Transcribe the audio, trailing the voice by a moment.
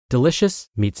Delicious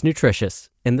meets nutritious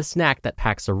in the snack that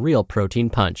packs a real protein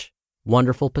punch.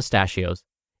 Wonderful Pistachios.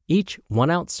 Each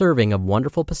 1-ounce serving of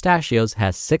Wonderful Pistachios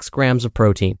has 6 grams of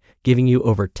protein, giving you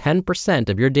over 10%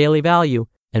 of your daily value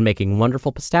and making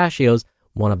Wonderful Pistachios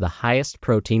one of the highest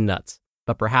protein nuts.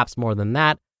 But perhaps more than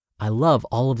that, I love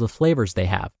all of the flavors they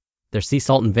have. Their sea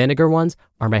salt and vinegar ones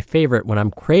are my favorite when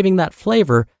I'm craving that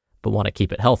flavor but want to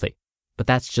keep it healthy. But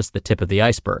that's just the tip of the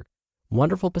iceberg.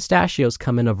 Wonderful Pistachios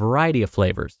come in a variety of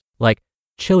flavors, like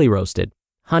chili roasted,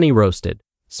 honey roasted,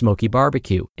 smoky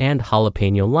barbecue, and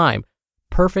jalapeno lime,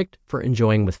 perfect for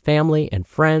enjoying with family and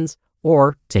friends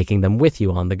or taking them with you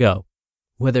on the go.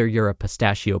 Whether you're a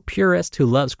pistachio purist who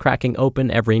loves cracking open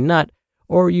every nut,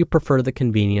 or you prefer the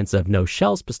convenience of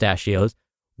no-shells pistachios,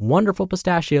 Wonderful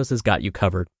Pistachios has got you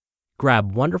covered.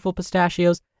 Grab Wonderful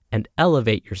Pistachios and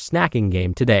elevate your snacking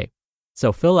game today.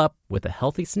 So fill up with a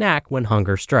healthy snack when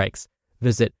hunger strikes.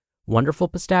 Visit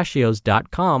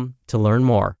wonderfulpistachios.com to learn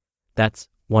more. That's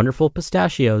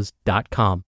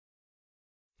wonderfulpistachios.com.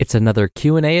 It's another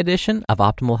Q&A edition of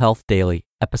Optimal Health Daily,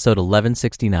 episode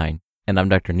 1169, and I'm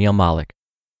Dr. Neil Malik.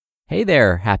 Hey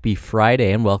there, happy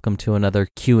Friday, and welcome to another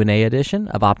Q&A edition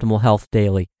of Optimal Health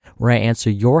Daily, where I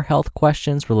answer your health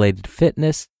questions related to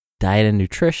fitness, diet and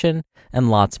nutrition,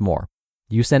 and lots more.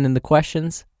 You send in the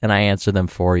questions, and I answer them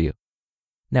for you.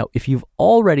 Now, if you've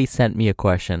already sent me a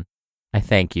question, I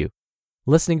thank you.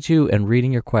 Listening to and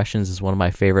reading your questions is one of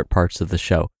my favorite parts of the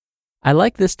show. I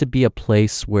like this to be a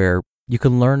place where you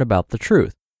can learn about the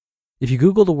truth. If you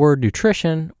Google the word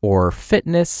nutrition or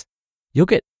fitness, you'll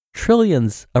get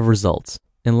trillions of results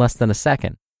in less than a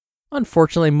second.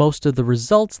 Unfortunately, most of the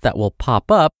results that will pop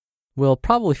up will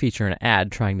probably feature an ad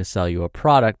trying to sell you a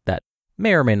product that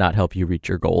may or may not help you reach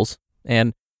your goals,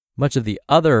 and much of the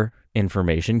other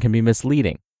information can be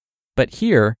misleading. But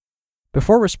here,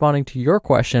 before responding to your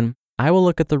question, I will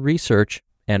look at the research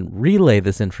and relay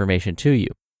this information to you.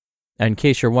 In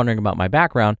case you're wondering about my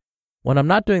background, when I'm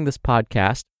not doing this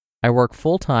podcast, I work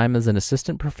full-time as an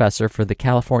assistant professor for the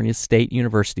California State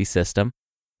University system.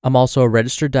 I'm also a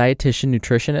registered dietitian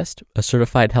nutritionist, a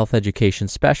certified health education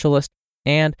specialist,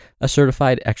 and a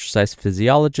certified exercise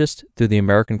physiologist through the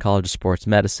American College of Sports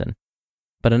Medicine.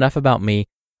 But enough about me.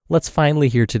 Let's finally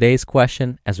hear today's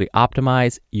question as we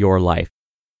optimize your life.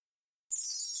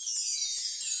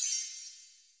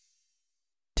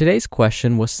 Today's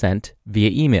question was sent via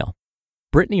email.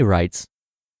 Brittany writes,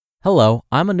 "Hello,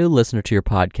 I'm a new listener to your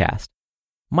podcast.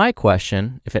 My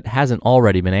question, if it hasn't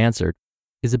already been answered,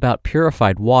 is about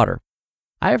purified water.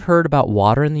 I have heard about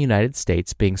water in the United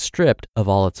States being stripped of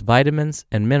all its vitamins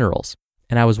and minerals,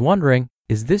 and I was wondering,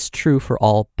 is this true for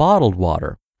all bottled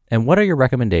water? And what are your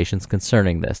recommendations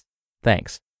concerning this?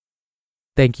 Thanks."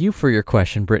 Thank you for your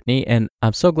question, Brittany, and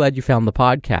I'm so glad you found the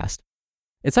podcast.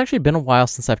 It's actually been a while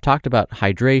since I've talked about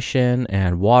hydration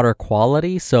and water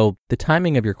quality, so the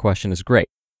timing of your question is great.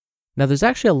 Now, there's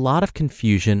actually a lot of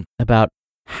confusion about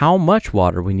how much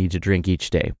water we need to drink each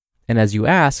day, and as you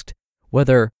asked,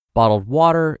 whether bottled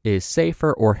water is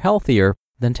safer or healthier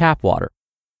than tap water.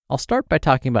 I'll start by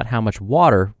talking about how much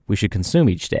water we should consume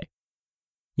each day.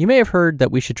 You may have heard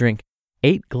that we should drink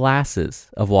 8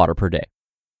 glasses of water per day.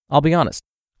 I'll be honest,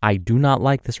 I do not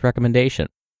like this recommendation.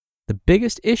 The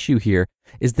biggest issue here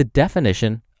is the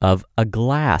definition of a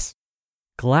glass.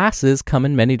 Glasses come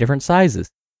in many different sizes.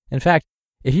 In fact,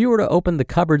 if you were to open the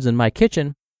cupboards in my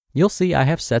kitchen, you'll see I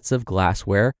have sets of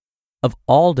glassware of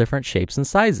all different shapes and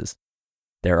sizes.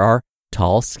 There are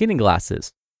tall, skinny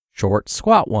glasses, short,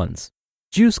 squat ones,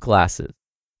 juice glasses,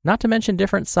 not to mention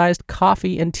different sized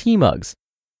coffee and tea mugs.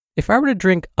 If I were to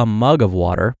drink a mug of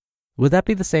water, would that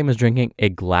be the same as drinking a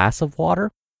glass of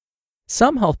water?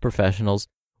 Some health professionals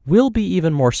will be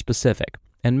even more specific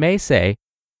and may say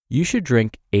you should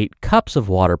drink 8 cups of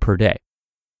water per day.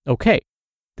 Okay,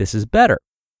 this is better.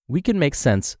 We can make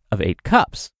sense of 8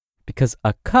 cups because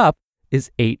a cup is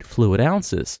 8 fluid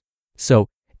ounces. So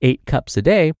 8 cups a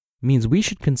day means we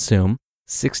should consume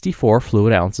 64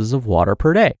 fluid ounces of water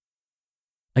per day.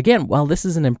 Again, while this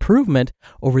is an improvement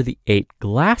over the 8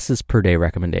 glasses per day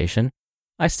recommendation,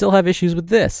 I still have issues with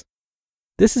this.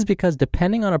 This is because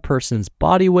depending on a person's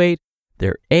body weight,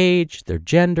 their age, their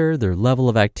gender, their level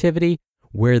of activity,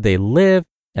 where they live,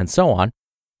 and so on,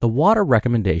 the water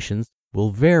recommendations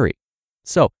will vary.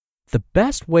 So, the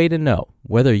best way to know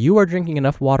whether you are drinking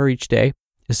enough water each day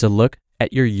is to look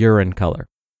at your urine color.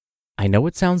 I know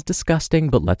it sounds disgusting,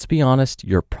 but let's be honest,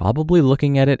 you're probably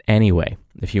looking at it anyway.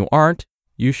 If you aren't,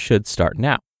 you should start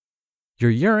now. Your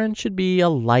urine should be a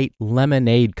light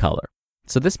lemonade color.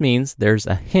 So this means there's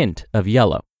a hint of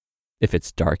yellow. If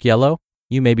it's dark yellow,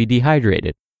 you may be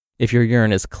dehydrated. If your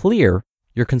urine is clear,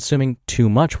 you're consuming too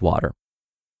much water.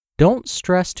 Don't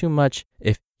stress too much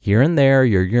if here and there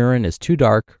your urine is too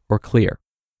dark or clear.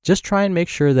 Just try and make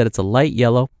sure that it's a light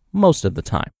yellow most of the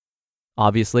time.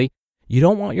 Obviously, you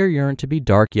don't want your urine to be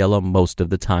dark yellow most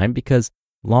of the time because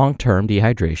long-term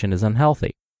dehydration is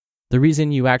unhealthy. The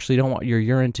reason you actually don't want your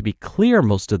urine to be clear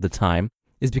most of the time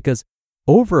is because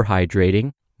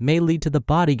overhydrating may lead to the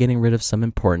body getting rid of some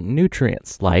important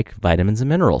nutrients like vitamins and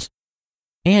minerals.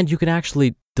 And you can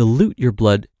actually dilute your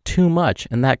blood too much,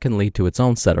 and that can lead to its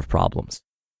own set of problems.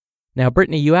 Now,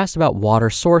 Brittany, you asked about water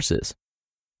sources.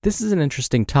 This is an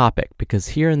interesting topic because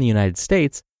here in the United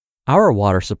States, our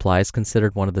water supply is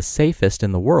considered one of the safest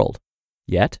in the world.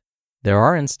 Yet, there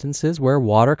are instances where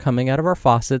water coming out of our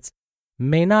faucets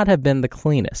may not have been the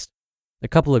cleanest. A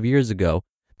couple of years ago,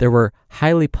 there were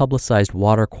highly publicized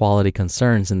water quality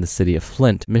concerns in the city of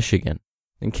Flint, Michigan.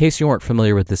 In case you weren't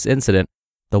familiar with this incident,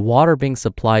 the water being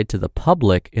supplied to the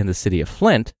public in the city of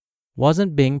Flint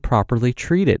wasn't being properly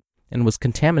treated and was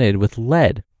contaminated with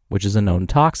lead, which is a known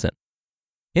toxin.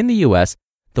 In the U.S.,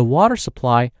 the water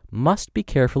supply must be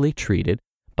carefully treated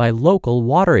by local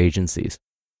water agencies.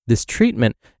 This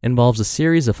treatment involves a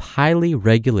series of highly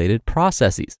regulated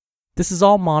processes. This is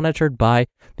all monitored by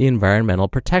the Environmental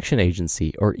Protection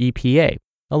Agency, or EPA,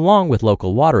 along with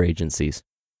local water agencies.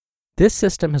 This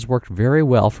system has worked very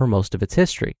well for most of its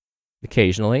history.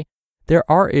 Occasionally, there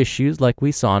are issues like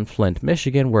we saw in Flint,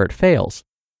 Michigan, where it fails.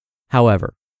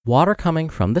 However, water coming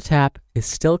from the tap is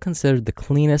still considered the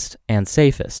cleanest and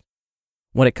safest.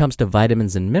 When it comes to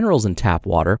vitamins and minerals in tap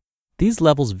water, these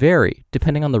levels vary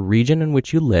depending on the region in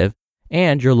which you live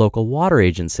and your local water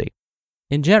agency.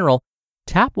 In general,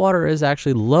 tap water is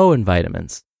actually low in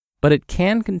vitamins, but it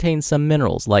can contain some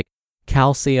minerals like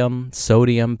calcium,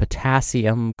 sodium,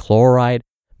 potassium, chloride,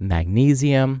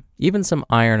 magnesium, even some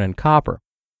iron and copper.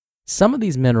 Some of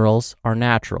these minerals are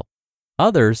natural.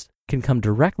 Others can come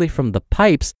directly from the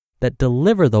pipes that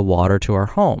deliver the water to our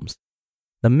homes.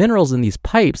 The minerals in these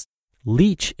pipes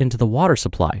leach into the water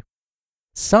supply.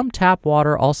 Some tap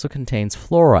water also contains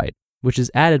fluoride, which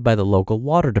is added by the local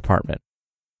water department.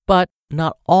 But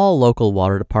not all local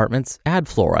water departments add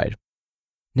fluoride.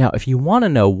 Now, if you want to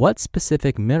know what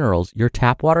specific minerals your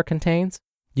tap water contains,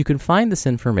 you can find this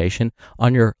information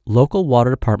on your local water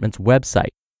department's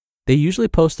website. They usually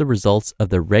post the results of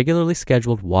their regularly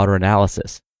scheduled water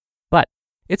analysis. But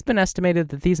it's been estimated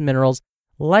that these minerals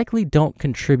likely don't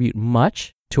contribute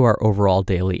much to our overall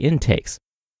daily intakes.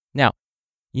 Now,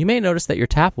 you may notice that your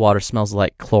tap water smells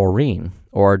like chlorine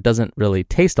or doesn't really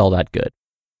taste all that good.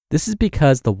 This is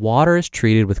because the water is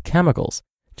treated with chemicals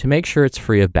to make sure it's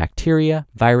free of bacteria,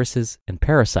 viruses, and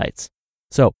parasites.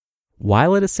 So,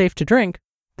 while it is safe to drink,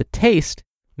 the taste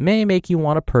may make you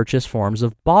want to purchase forms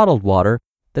of bottled water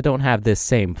that don't have this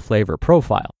same flavor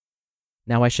profile.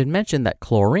 Now, I should mention that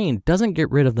chlorine doesn't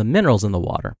get rid of the minerals in the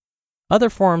water. Other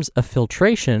forms of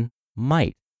filtration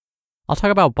might. I'll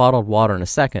talk about bottled water in a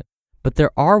second, but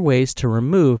there are ways to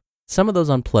remove some of those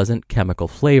unpleasant chemical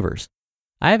flavors.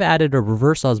 I have added a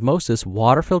reverse osmosis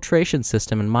water filtration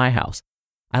system in my house.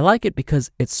 I like it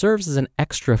because it serves as an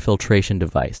extra filtration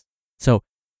device. So,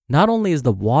 not only is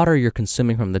the water you're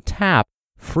consuming from the tap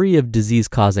free of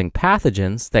disease-causing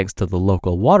pathogens thanks to the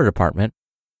local water department,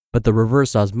 but the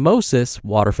reverse osmosis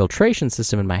water filtration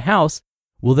system in my house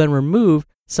will then remove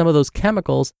some of those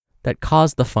chemicals that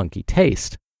cause the funky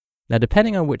taste. Now,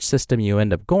 depending on which system you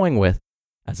end up going with,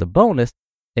 as a bonus,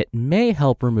 it may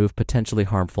help remove potentially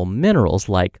harmful minerals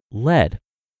like lead.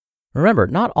 Remember,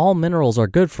 not all minerals are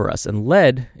good for us, and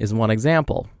lead is one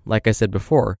example. Like I said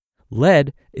before,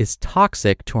 lead is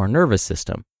toxic to our nervous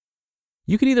system.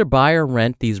 You can either buy or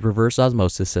rent these reverse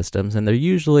osmosis systems, and they're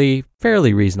usually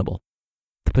fairly reasonable.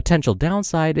 The potential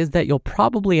downside is that you'll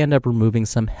probably end up removing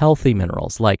some healthy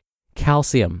minerals like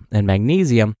calcium and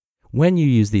magnesium when you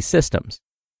use these systems.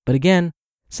 But again,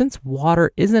 since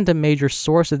water isn't a major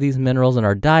source of these minerals in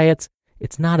our diets,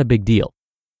 it's not a big deal.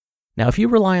 Now, if you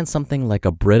rely on something like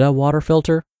a Brita water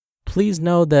filter, please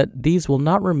know that these will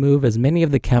not remove as many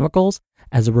of the chemicals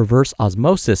as a reverse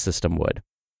osmosis system would.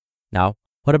 Now,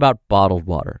 what about bottled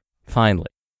water? Finally,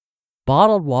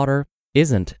 bottled water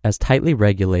isn't as tightly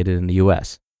regulated in the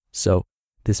US. So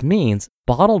this means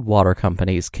bottled water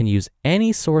companies can use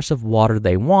any source of water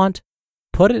they want,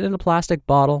 put it in a plastic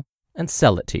bottle, and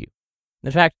sell it to you.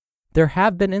 In fact, there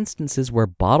have been instances where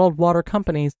bottled water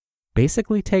companies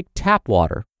basically take tap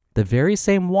water, the very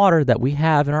same water that we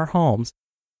have in our homes,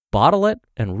 bottle it,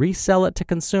 and resell it to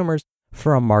consumers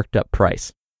for a marked up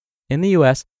price. In the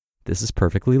US, this is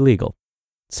perfectly legal.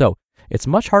 So, it's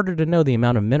much harder to know the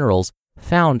amount of minerals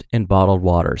found in bottled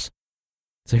waters.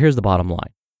 So here's the bottom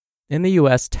line. In the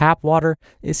US, tap water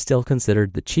is still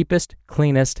considered the cheapest,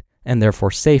 cleanest, and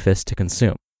therefore safest to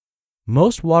consume.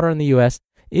 Most water in the U.S.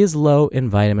 is low in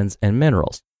vitamins and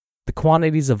minerals. The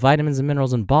quantities of vitamins and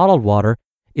minerals in bottled water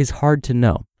is hard to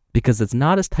know because it's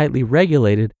not as tightly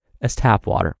regulated as tap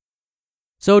water.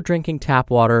 So drinking tap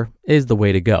water is the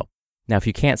way to go. Now, if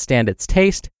you can't stand its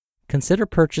taste, consider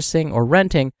purchasing or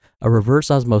renting a reverse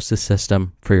osmosis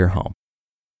system for your home.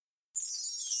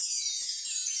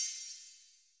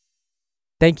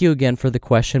 Thank you again for the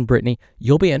question, Brittany.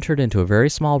 You'll be entered into a very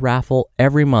small raffle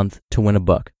every month to win a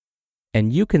book.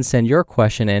 And you can send your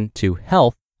question in to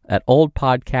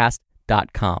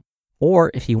health@oldpodcast.com.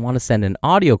 Or if you want to send an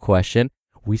audio question,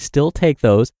 we still take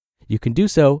those. You can do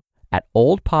so at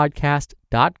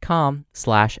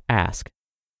oldpodcast.com/ask.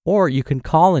 Or you can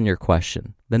call in your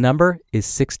question. The number is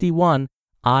 61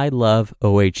 I love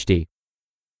OHD.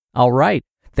 All right.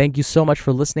 Thank you so much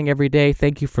for listening every day.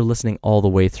 Thank you for listening all the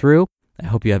way through. I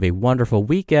hope you have a wonderful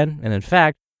weekend. And in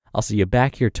fact, I'll see you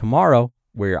back here tomorrow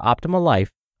where your optimal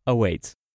life awaits.